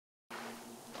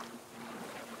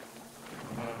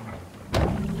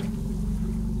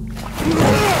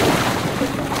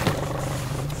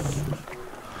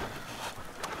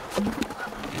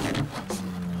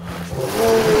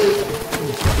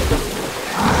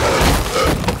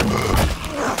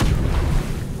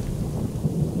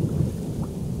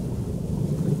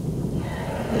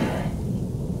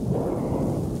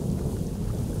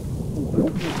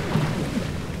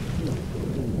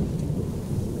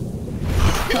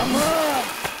Come on!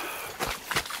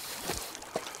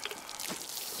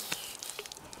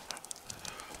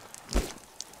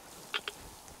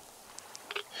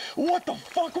 What the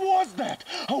fuck was that?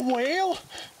 A whale?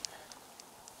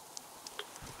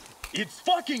 It's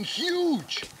fucking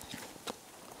huge!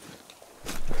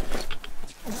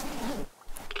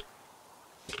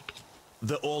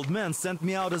 The old man sent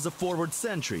me out as a forward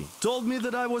sentry. Told me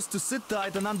that I was to sit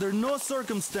tight and under no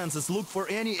circumstances look for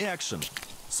any action.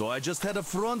 So I just had a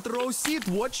front row seat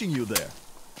watching you there.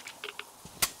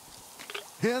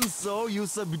 And so you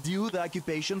subdued the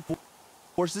occupation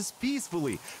forces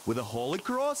peacefully with a holy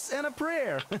cross and a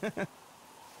prayer.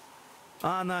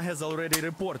 Anna has already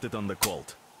reported on the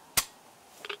cult.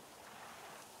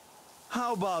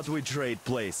 How about we trade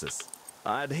places?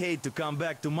 I'd hate to come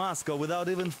back to Moscow without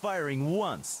even firing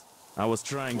once. I was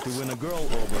trying to win a girl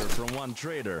over from one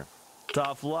trader.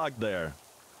 Tough luck there.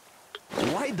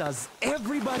 Why does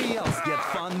everybody else get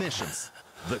fun missions?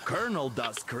 The colonel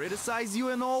does criticize you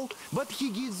and all, but he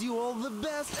gives you all the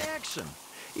best action.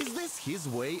 Is this his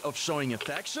way of showing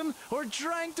affection or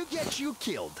trying to get you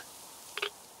killed?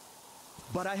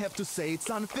 But I have to say it's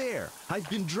unfair. I've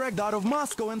been dragged out of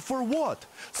Moscow, and for what?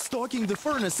 Stalking the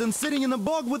furnace and sitting in a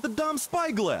bog with a dumb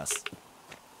spyglass.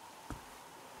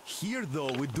 Here,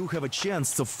 though, we do have a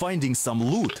chance of finding some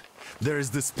loot. There is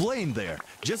this plane there.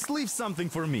 Just leave something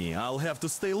for me. I'll have to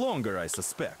stay longer, I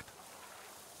suspect.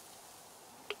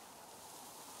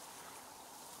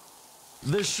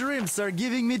 The shrimps are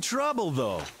giving me trouble,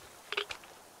 though.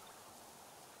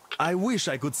 I wish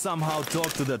I could somehow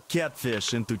talk to that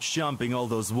catfish into chomping all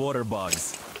those water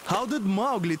bugs. How did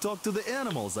Mowgli talk to the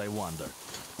animals, I wonder?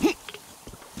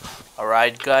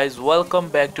 Alright guys, welcome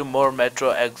back to more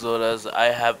Metro Exodus. I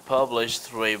have published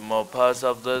 3 more parts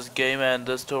of this game and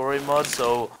the story mode,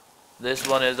 so this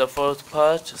one is the first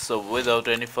part. So without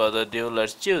any further ado,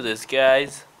 let's do this,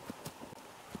 guys.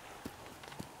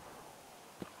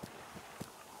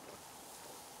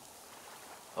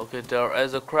 Okay, there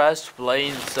is a crashed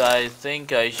plane, so I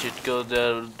think I should go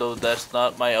there, though that's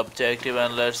not my objective,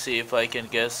 and let's see if I can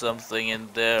get something in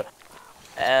there.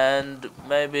 And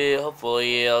maybe,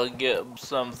 hopefully, I'll get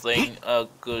something, a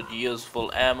good useful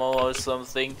ammo or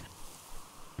something.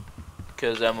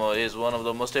 Because ammo is one of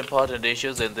the most important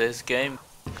issues in this game,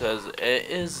 because it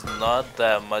is not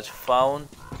that much found.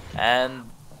 And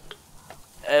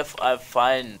if I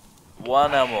find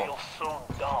one ammo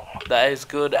that is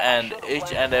good, and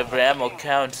each and every ammo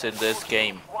counts in this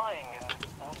game.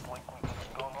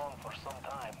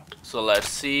 So let's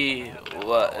see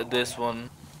what this one.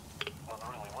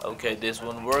 Okay, this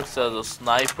one works as a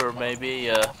sniper maybe.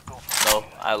 No,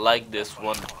 I like this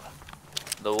one,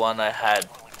 the one I had.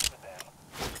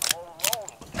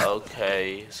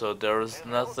 Okay, so there is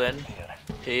nothing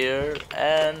here,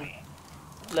 and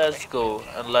let's go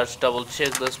and let's double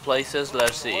check these places.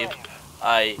 Let's see if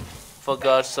I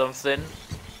forgot something.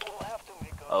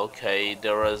 Okay,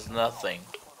 there is nothing.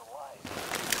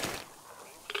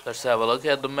 Let's have a look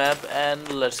at the map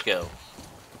and let's go.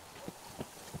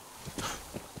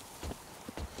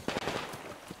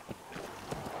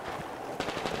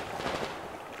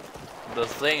 The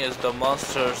thing is, the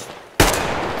monsters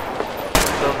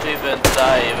don't even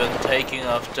die even taking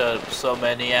after so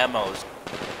many ammos.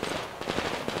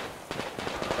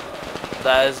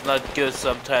 That is not good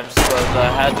sometimes, because I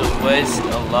had to waste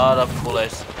a lot of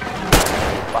bullets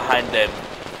behind them.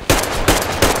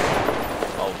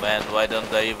 Oh man, why don't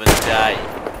they even die?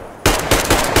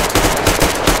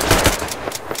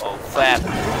 Oh fuck.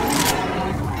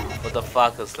 What the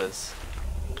fuck is this?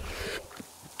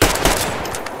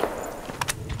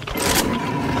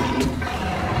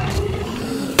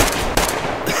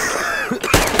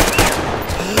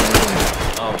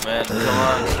 Oh man, come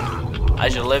on. I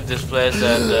should leave this place,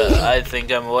 and I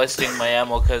think I'm wasting my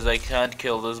ammo because I can't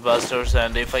kill these bastards,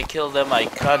 and if I kill them I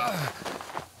can't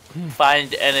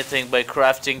find anything by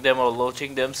crafting them or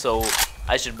looting them, so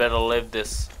I should better leave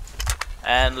this.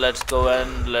 And let's go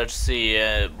and let's see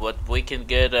what we can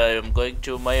get. I'm going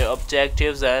to my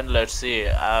objectives, and let's see,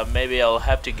 maybe I'll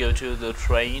have to go to the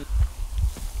train.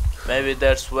 Maybe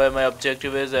that's where my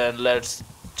objective is, and let's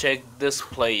check this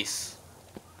place,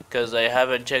 because I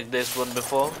haven't checked this one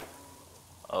before.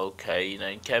 Okay,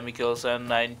 9 chemicals and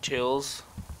 9 tools.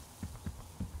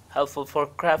 Helpful for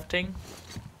crafting.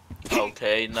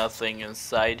 Okay, nothing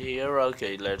inside here.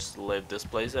 Okay, let's leave this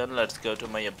place and let's go to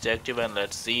my objective and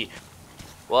let's see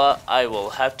what I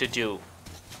will have to do.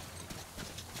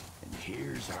 And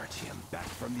here's Artyom back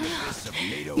from the abyss of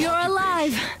NATO. You're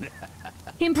alive!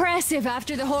 occupation. Impressive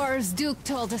after the horrors Duke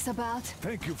told us about.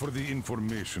 Thank you for the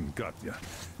information, Katya.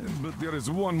 But there is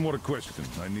one more question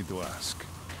I need to ask.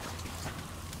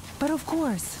 But of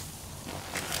course.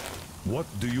 What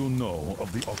do you know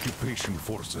of the occupation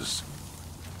forces?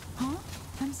 Huh?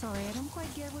 I'm sorry, I don't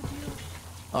quite get what you...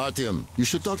 Artyom, you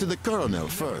should talk to the colonel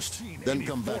first, then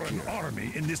come back Foreign here.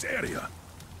 army in this area.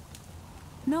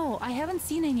 No, I haven't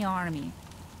seen any army.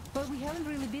 But we haven't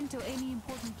really been to any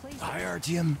important places. Hi,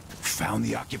 Artyom. Found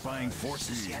the occupying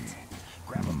forces yet?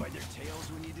 Grab them by their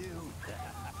tails when you do.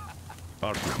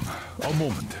 Artyom, a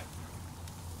moment.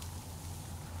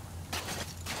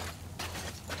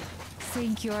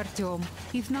 Thank you, Artyom.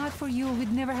 If not for you,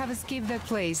 we'd never have escaped that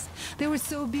place. They were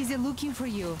so busy looking for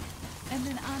you. And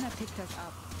then Anna picked us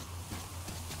up.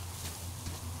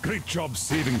 Great job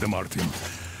saving them, Artyom.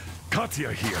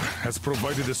 Katya here has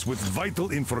provided us with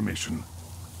vital information.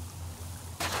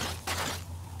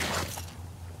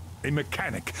 A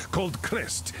mechanic called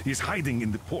Crest is hiding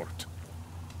in the port.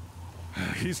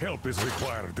 His help is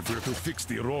required if we're to fix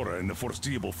the Aurora in the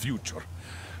foreseeable future.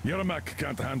 Yermak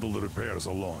can't handle the repairs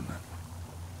alone.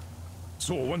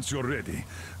 So once you're ready,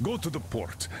 go to the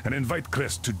port and invite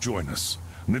Crest to join us.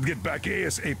 And then get back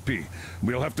ASAP.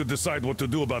 We'll have to decide what to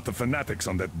do about the fanatics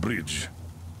on that bridge.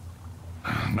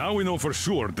 Now we know for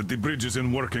sure that the bridge is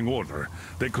in working order.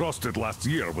 They crossed it last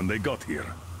year when they got here.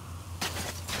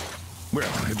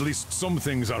 Well, at least some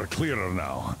things are clearer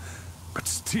now. But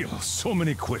still, so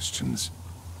many questions.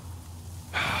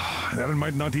 There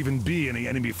might not even be any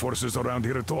enemy forces around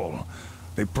here at all.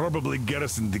 They probably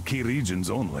garrison the key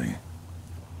regions only.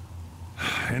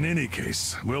 In any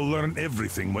case, we'll learn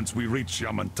everything once we reach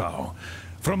Yamantau.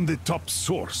 From the top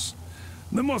source.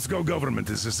 The Moscow government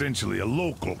is essentially a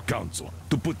local council,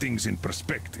 to put things in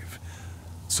perspective.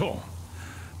 So,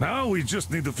 now we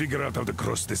just need to figure out how to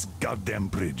cross this goddamn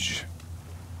bridge.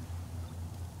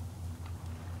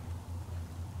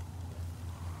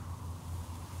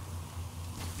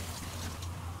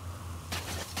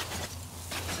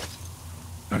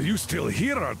 Are you still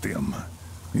here, Artyom?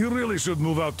 You really should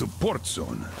move out to port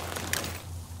soon.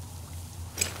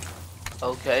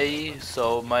 Okay,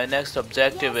 so my next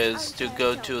objective is to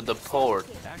go to the port.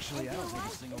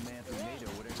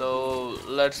 So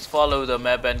let's follow the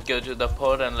map and go to the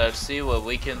port and let's see what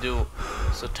we can do.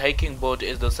 So taking boat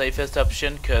is the safest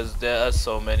option because there are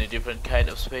so many different kind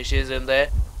of species in there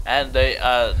and they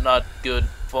are not good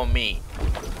for me.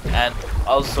 And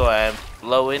also I'm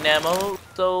low in ammo,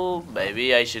 so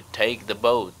maybe I should take the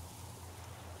boat.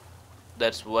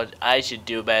 That's what I should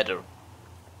do better.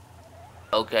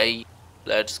 Okay,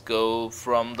 let's go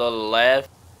from the left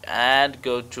and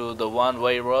go to the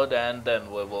one-way road and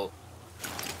then we will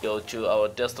go to our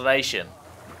destination.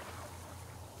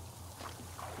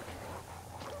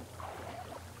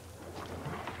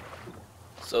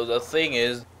 So the thing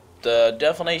is, the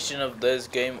definition of this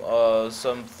game or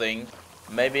something,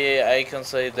 maybe I can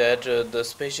say that the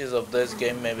species of this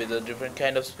game, maybe the different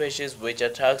kind of species which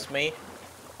attacks me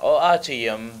or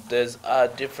Artyom, these are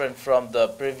different from the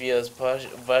previous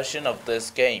version of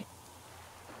this game.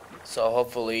 So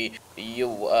hopefully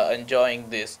you are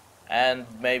enjoying this. And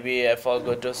maybe I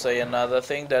forgot to say another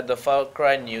thing, that the Far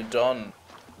Cry New Dawn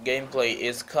gameplay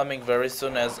is coming very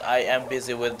soon, as I am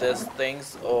busy with these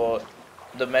things, or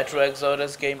the Metro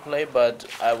Exodus gameplay, but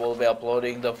I will be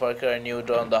uploading the Far Cry New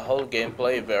Dawn, the whole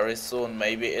gameplay, very soon.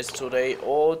 Maybe it's today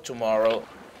or tomorrow.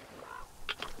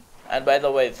 And by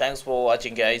the way, thanks for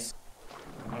watching, guys.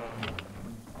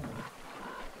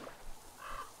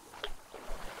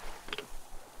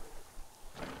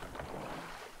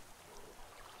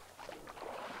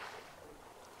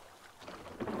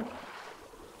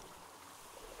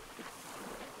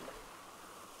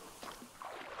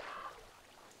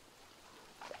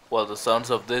 Well, the sounds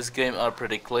of this game are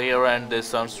pretty clear and this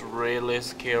sounds really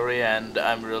scary and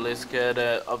I'm really scared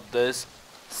of this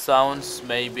sounds.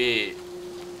 Maybe...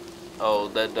 oh,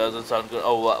 that doesn't sound good.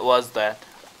 Oh, what was that?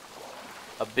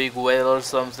 A big whale or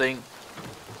something?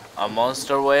 A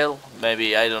monster whale?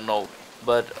 Maybe, I don't know.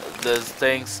 But these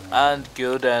things aren't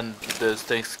good and these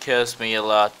things scares me a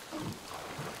lot.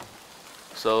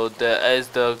 So there is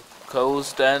the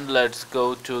coast and let's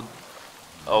go to...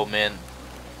 oh man.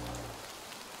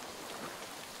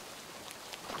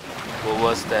 What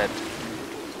was that?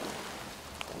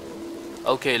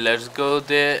 Okay, let's go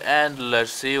there and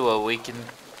let's see what we can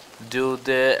do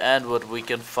there and what we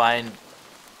can find.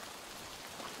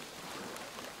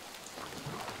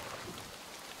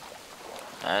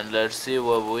 And let's see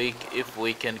what if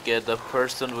we can get the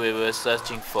person we were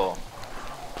searching for.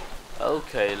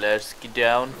 Okay, let's get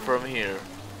down from here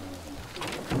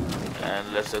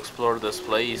and let's explore this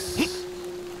place.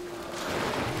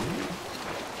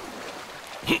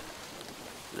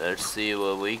 Let's see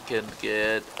what we can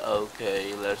get.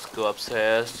 Okay, let's go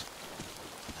upstairs.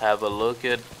 have a look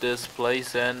at this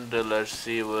place and let's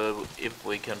see if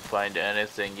we can find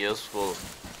anything useful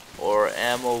or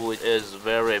ammo, which is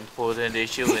very important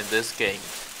issue in this game.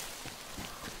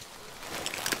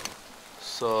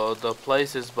 So the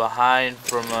place is behind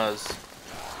from us,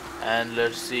 and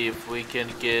let's see if we can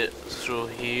get through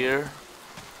here.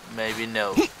 Maybe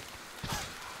no.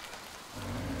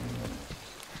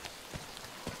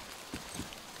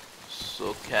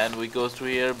 So can we go through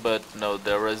here? But no,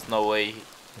 there is no way.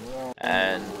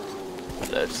 And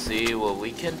let's see what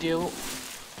we can do.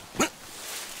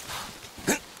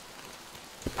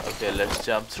 Okay, let's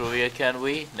jump through here, can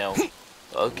we? No.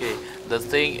 Okay, the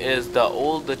thing is that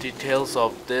all the details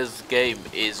of this game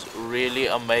is really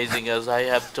amazing, as I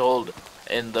have told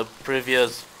in the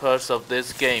previous parts of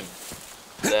this game,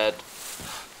 that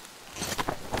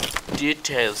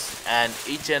details and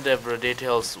each and every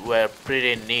details were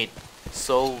pretty neat.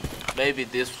 So maybe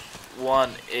this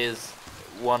one is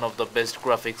one of the best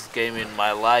graphics game in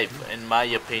my life, in my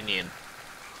opinion.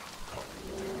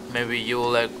 Maybe you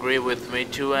will agree with me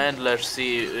too, and let's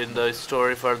see in the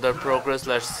story further progress.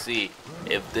 Let's see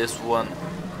if this one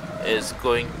is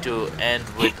going to end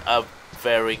with a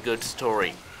very good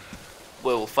story.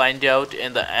 We will find out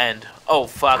in the end. Oh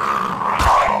fuck.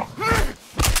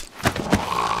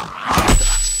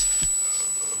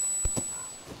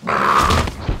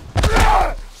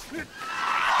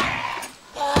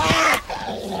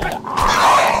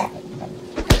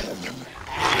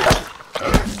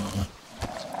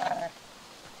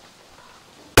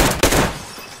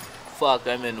 Fuck,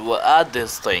 I mean, what are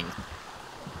this thing?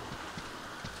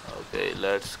 Okay,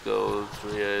 let's go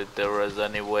through here if there is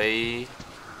any way.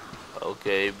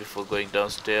 Okay, before going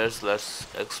downstairs, let's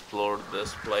explore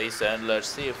this place and let's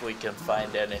see if we can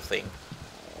find anything.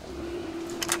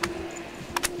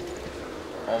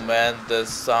 Oh man, the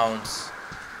sounds,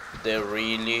 they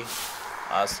really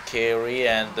are scary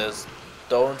and this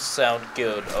don't sound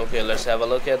good. Okay, let's have a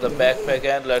look at the backpack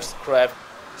and let's craft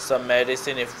some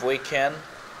medicine if we can.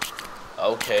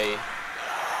 Okay.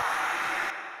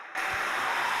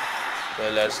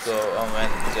 Okay, let's go. Oh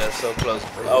man, they're so close.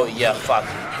 Oh yeah, fuck.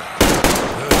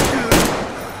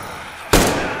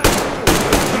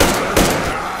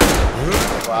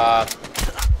 Fuck.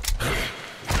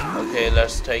 Okay,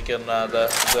 let's take another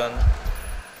gun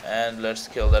and let's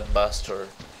kill that bastard.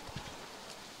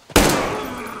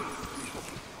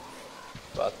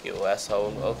 Fuck you,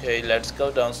 asshole. Okay, let's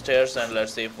go downstairs and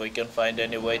let's see if we can find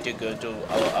any way to go to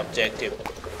our objective.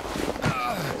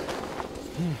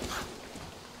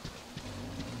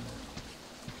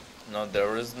 No,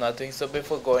 there is nothing. So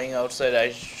before going outside,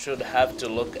 I should have to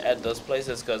look at those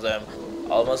places because I'm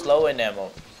almost low in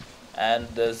ammo. And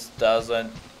this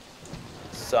doesn't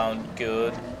sound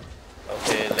good.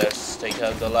 Okay, let's take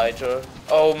out the lighter.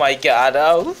 Oh my god,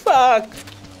 oh fuck!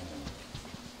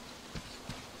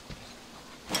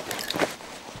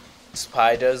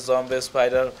 Spiders, zombie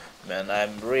spider. Man,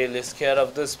 I'm really scared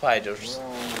of the spiders.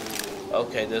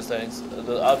 Okay, this thing's,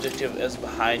 the objective is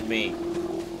behind me.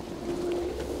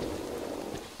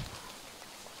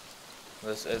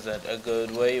 This isn't a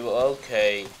good way.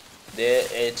 Okay, there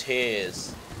it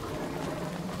is.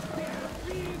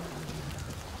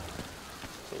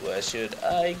 Where should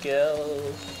I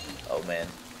go? Oh man.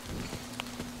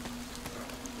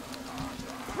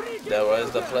 There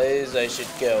was the place I should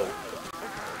go.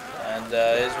 And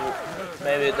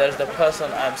maybe there's the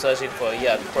person I'm searching for.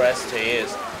 Yeah, Crest he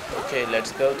is. Okay,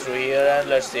 let's go through here and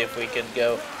let's see if we can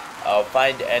go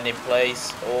find any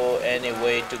place or any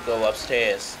way to go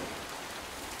upstairs.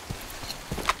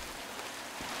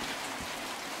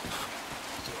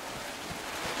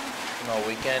 No,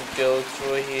 we can't go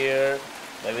through here.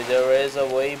 Maybe there is a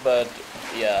way, but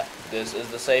yeah, this is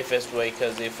the safest way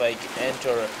because if I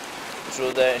enter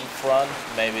through there in front,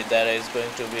 maybe that is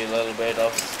going to be a little bit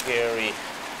of scary.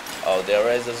 Oh,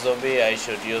 there is a zombie. I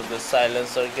should use the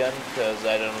silencer gun because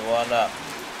I don't wanna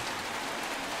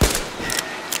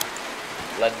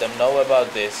let them know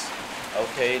about this.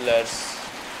 Okay, let's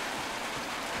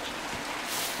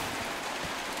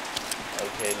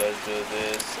do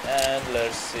this and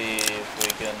let's see if we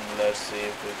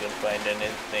can find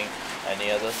anything,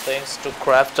 any other things to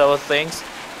craft our things.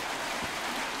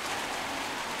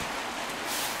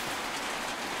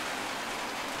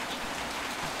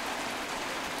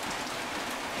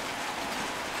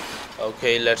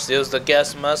 Okay, let's use the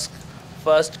gas mask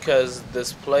first because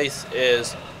this place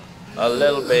is a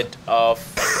little bit of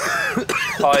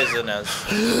poisonous.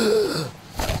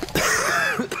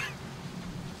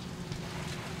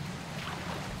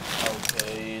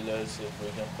 Okay, let's see if we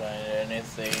can find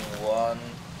anything. One.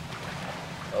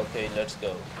 Okay, let's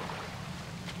go.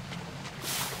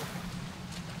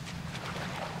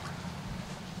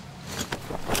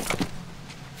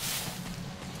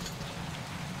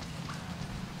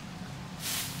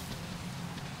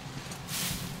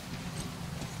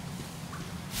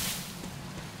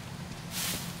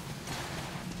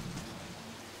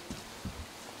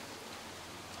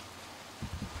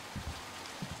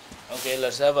 Okay,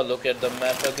 let's have a look at the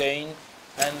map again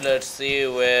and let's see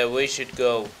where we should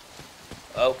go.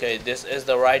 Okay, this is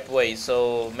the right way,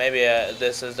 so maybe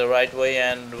this is the right way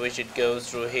and we should go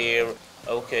through here.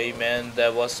 Okay, man,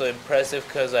 that was so impressive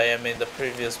because I am in the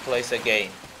previous place again.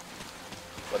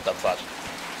 What the fuck?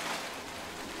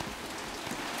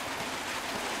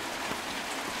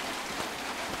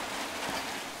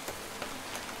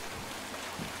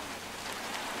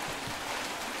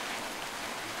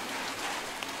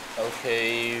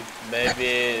 Okay,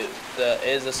 maybe there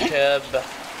is a step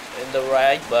in the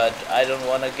right, but I don't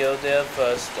want to go there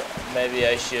first. Maybe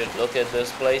I should look at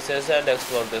these places and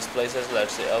explore these places.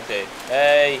 Let's see. Okay.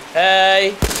 Hey,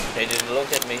 hey! They didn't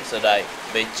look at me, so die,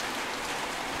 bitch.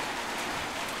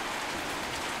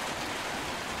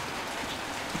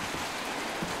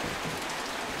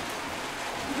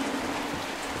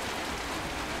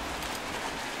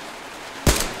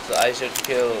 So I should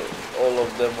kill all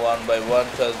of them one by one,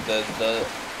 because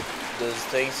these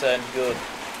things aren't good.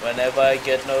 Whenever I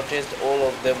get noticed, all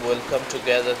of them will come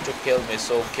together to kill me,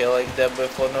 so killing them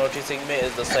before noticing me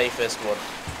is the safest one.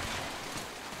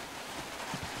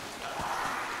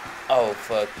 Oh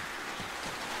fuck.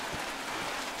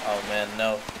 Oh man,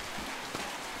 no.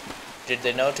 Did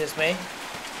they notice me?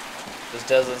 This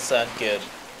doesn't sound good.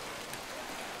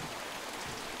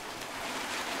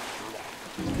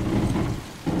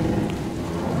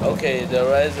 Okay,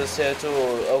 there is a stair too.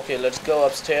 Okay, let's go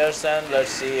upstairs and let's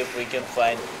see if we can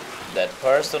find that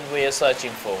person we are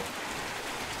searching for.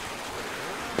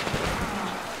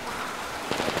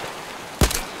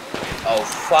 Oh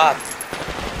fuck.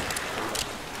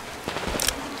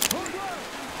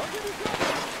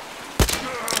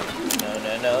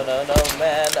 No,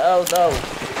 man. Oh no.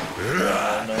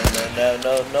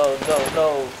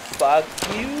 No. Fuck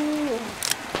you.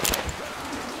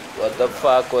 What the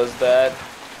fuck was that?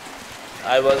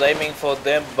 I was aiming for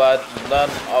them, but none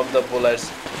of the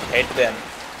bullets hit them.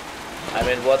 I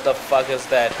mean, what the fuck is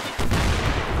that?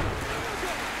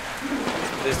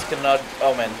 This cannot...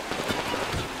 Oh man.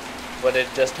 What did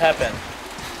just happen?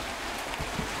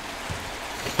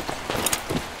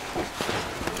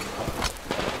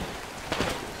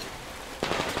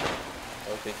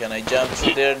 Okay, can I jump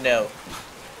through there? No.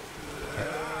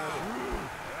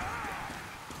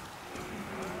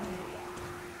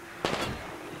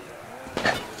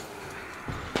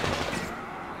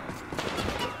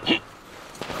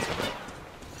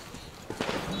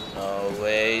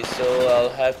 So I'll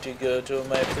have to go to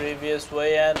my previous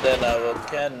way and then I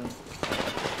can.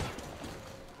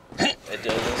 It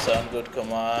doesn't sound good.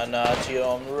 Come on,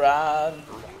 Artyom, run.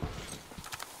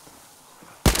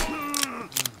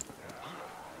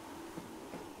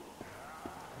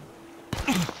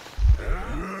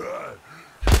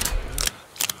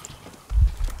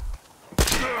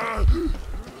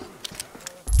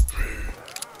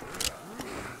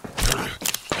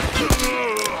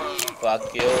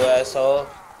 Fuck you, asshole.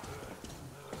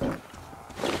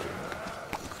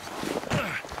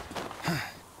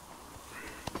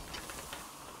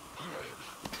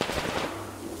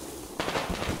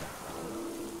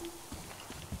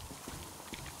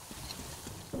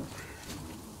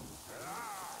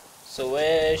 So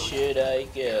where should I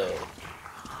go?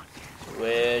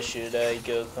 Where should I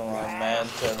go? Come on, man,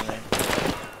 tell me.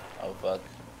 Oh fuck.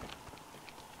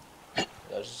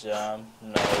 Let's jump.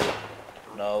 No.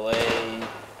 No way.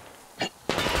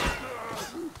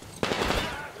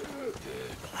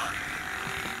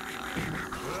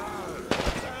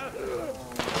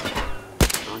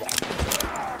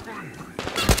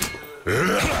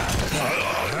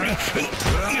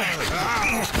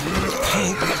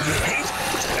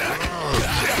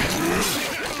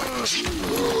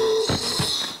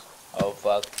 Oh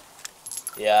fuck.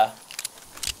 Yeah.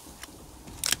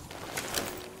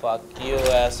 Fuck you,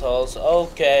 assholes.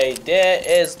 Okay, there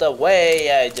is the way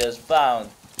I just found.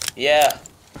 Yeah,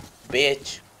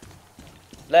 bitch.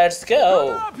 Let's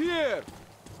go. Up here.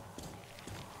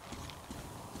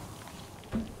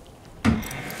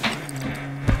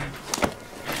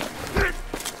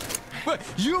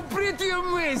 You pretty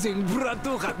amazing,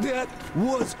 bratuха. That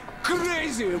was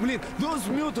crazy. Блин, those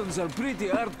mutants are pretty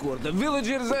hardcore. The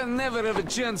villagers never have a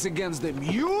chance against them.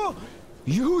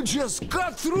 You just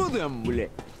cut through them, блин.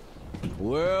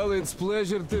 Well, it's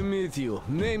pleasure to meet you.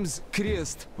 Name's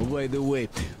Crest, by the way.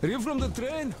 Are you from the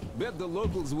train? Bet the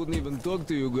locals wouldn't even talk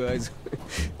to you guys.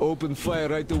 Opened fire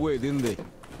right away, didn't they?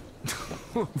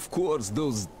 Of course,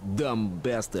 those dumb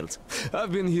bastards.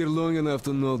 I've been here long enough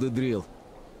to know the drill.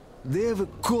 They have a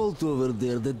cult over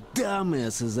there. The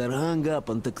dumbasses are hung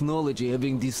up on technology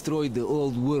having destroyed the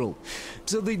old world.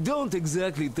 So they don't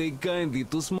exactly take kindly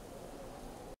to small...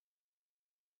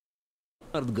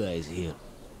 smart guys here.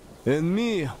 And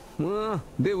me, well,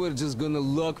 they were just gonna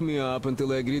lock me up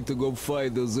until I agreed to go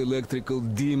fight those electrical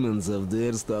demons of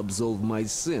theirs to absolve my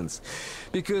sins.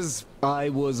 Because I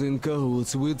was in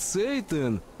cahoots with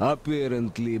Satan,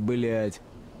 apparently, блядь.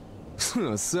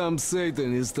 Some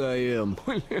Satanist I am.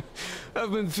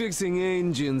 I've been fixing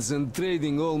engines and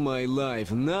trading all my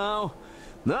life. Now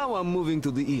I'm moving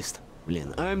to the east.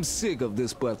 Blin, I'm sick of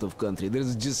this part of country.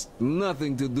 There's just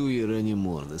nothing to do here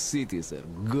anymore. The cities are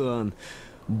gone.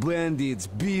 Bandits,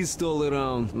 beasts all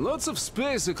around. Lots of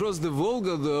space across the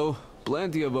Volga, though.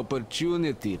 Plenty of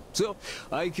opportunity. So,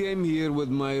 I came here with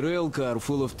my rail car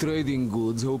full of trading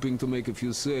goods, hoping to make a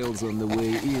few sales on the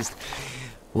way east.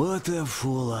 What a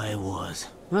fool I was.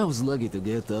 I was lucky to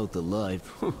get out alive.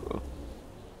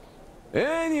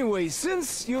 Anyway,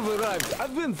 since you've arrived,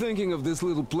 I've been thinking of this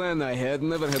little plan I had,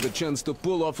 never had a chance to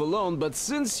pull off alone, but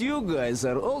since you guys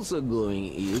are also going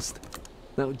east...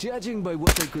 Now, judging by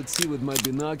what I could see with my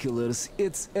binoculars,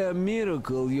 it's a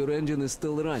miracle your engine is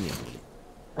still running.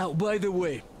 Oh, by the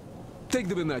way, take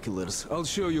the binoculars. I'll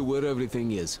show you where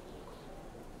everything is.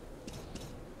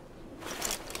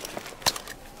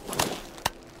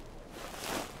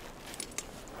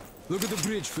 Look at the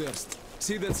bridge first.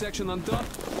 See that section on top?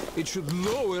 It should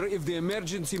lower if the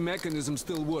emergency mechanism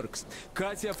still works.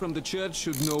 Katya from the church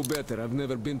should know better. I've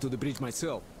never been to the bridge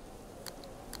myself.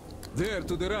 There,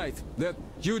 to the right, that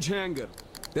huge hangar.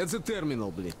 That's a terminal,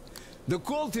 blid. The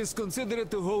cultists consider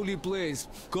it a holy place.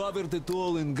 Covered it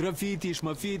all in graffiti,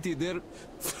 schmaffiti. Their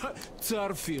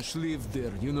tsarfish live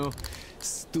there, you know?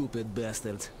 Stupid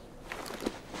bastards.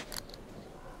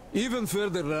 Even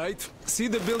further right, see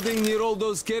the building near all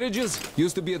those carriages?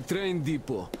 Used to be a train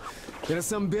depot. There are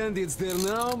some bandits there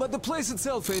now, but the place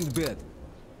itself ain't bad.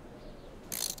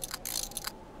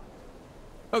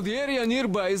 Oh, the area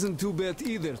nearby isn't too bad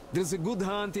either. There's a good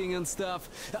hunting and stuff.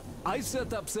 I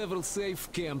set up several safe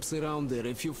camps around there.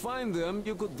 If you find them,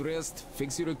 you could rest,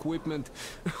 fix your equipment.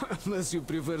 Unless you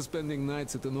prefer spending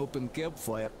nights at an open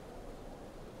campfire.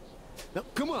 Now,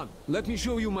 come on, let me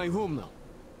show you my home now.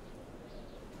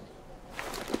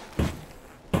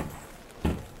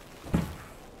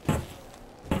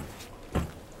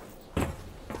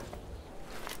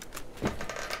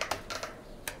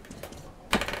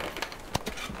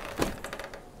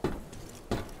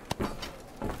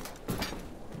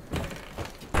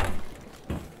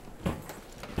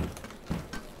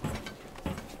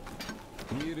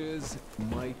 Here is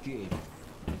my cave.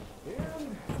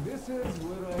 And this is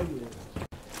where I live.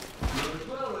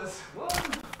 Your palace,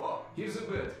 one. Oh, here's a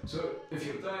bed. So, if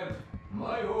you're tired,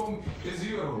 my home is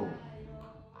your home.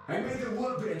 I made a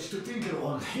workbench to tinker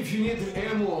on. If you need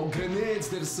ammo or grenades,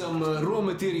 there's some raw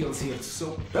materials here.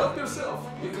 So, help yourself.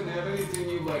 You can have anything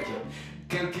you like here.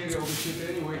 Can't carry all the shit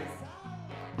anyway.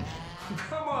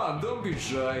 Come on, don't be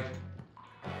shy.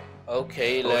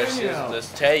 Okay, let's use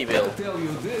this table. I'll tell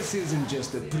you, this isn't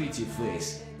just a pretty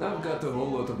face. I've got a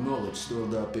whole lot of knowledge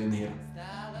stored up in here.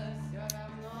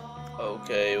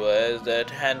 Okay, where's that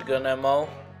handgun ammo?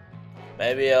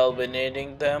 Maybe I'll be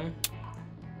needing them.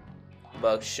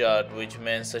 Buckshot, which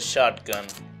means a shotgun.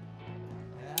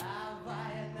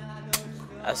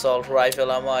 Assault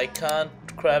rifle ammo, I can't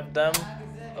craft them.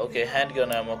 Okay,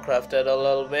 handgun ammo crafted a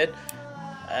little bit.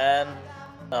 And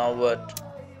now what?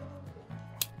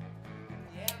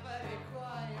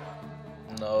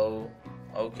 No.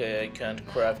 Okay, I can't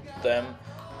craft them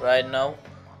right now.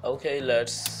 Okay,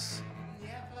 let's...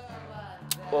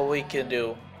 what we can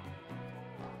do.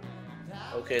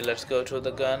 Okay, let's go to the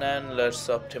gun and let's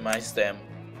optimize them.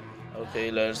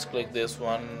 Okay, let's click this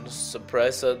one.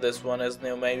 Suppressor, this one is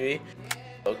new maybe.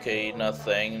 Okay,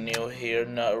 nothing new here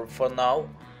for now.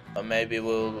 Maybe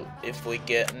we'll, if we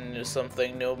get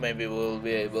something new, maybe we'll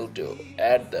be able to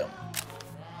add them.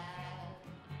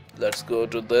 Let's go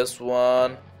to this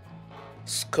one.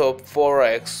 Scope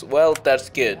 4x. Well, that's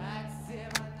good.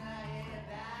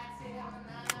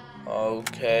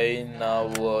 Okay, now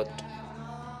what?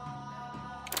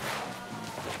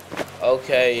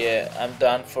 Okay, yeah, I'm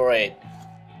done for it.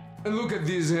 And look at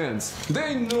these hands.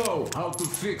 They know how to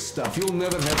fix stuff. You'll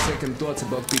never have second thoughts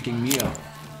about picking me up.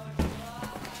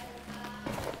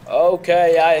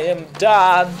 Okay, I am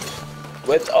done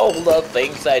with all the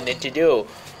things I need to do.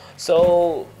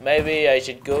 So maybe I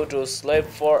should go to sleep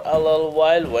for a little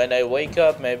while. When I wake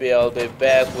up, maybe I'll be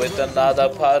back with another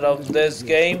part of this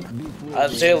game.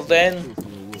 Until then,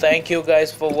 thank you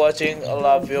guys for watching. I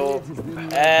love you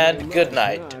and good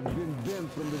night.